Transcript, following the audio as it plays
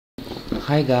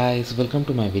Hi guys, welcome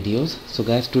to my videos. So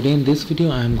guys, today in this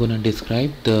video I am gonna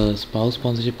describe the Spouse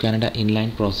Sponsorship Canada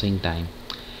inline processing time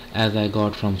as I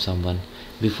got from someone.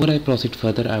 Before I proceed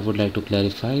further, I would like to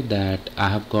clarify that I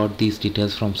have got these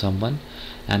details from someone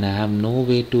and I have no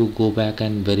way to go back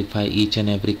and verify each and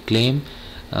every claim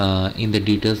in the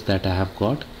details that I have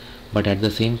got, but at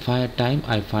the same time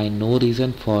I find no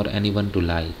reason for anyone to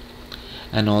lie.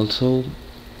 And also,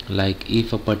 like,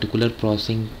 if a particular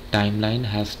processing timeline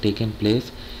has taken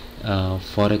place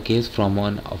for a case from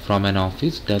an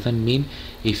office, doesn't mean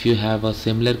if you have a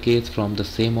similar case from the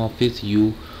same office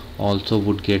you also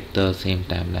would get the same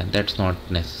timeline. That's not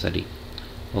necessary,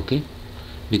 okay,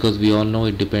 because we all know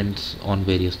it depends on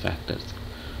various factors.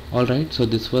 Alright, so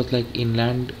this was like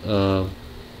inland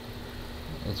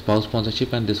spouse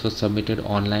sponsorship, and this was submitted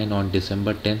online on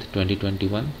December 10th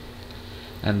 2021,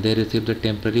 and they received the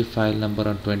temporary file number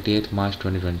on 28th March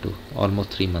 2022,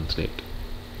 almost 3 months late.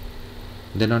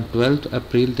 Then on 12th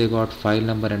April they got file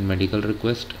number and medical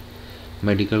request.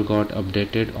 Medical got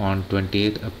updated on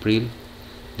 28th April.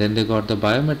 Then they got the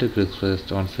biometric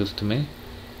request on 5th May,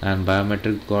 and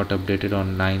biometric got updated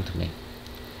on 9th May.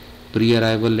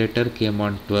 Pre-arrival letter came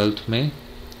on 12th May.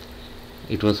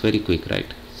 It was very quick,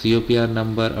 right? COPR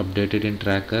number updated in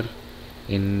tracker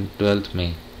in 12th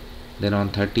May. Then on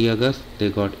 30 August they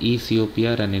got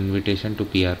eCOPR and invitation to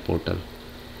PR portal,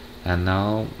 and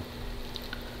now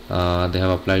they have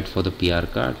applied for the PR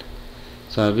card.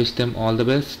 So I wish them all the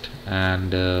best,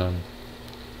 and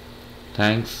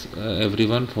thanks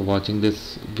everyone for watching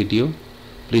this video.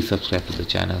 Please subscribe to the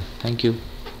channel. Thank you.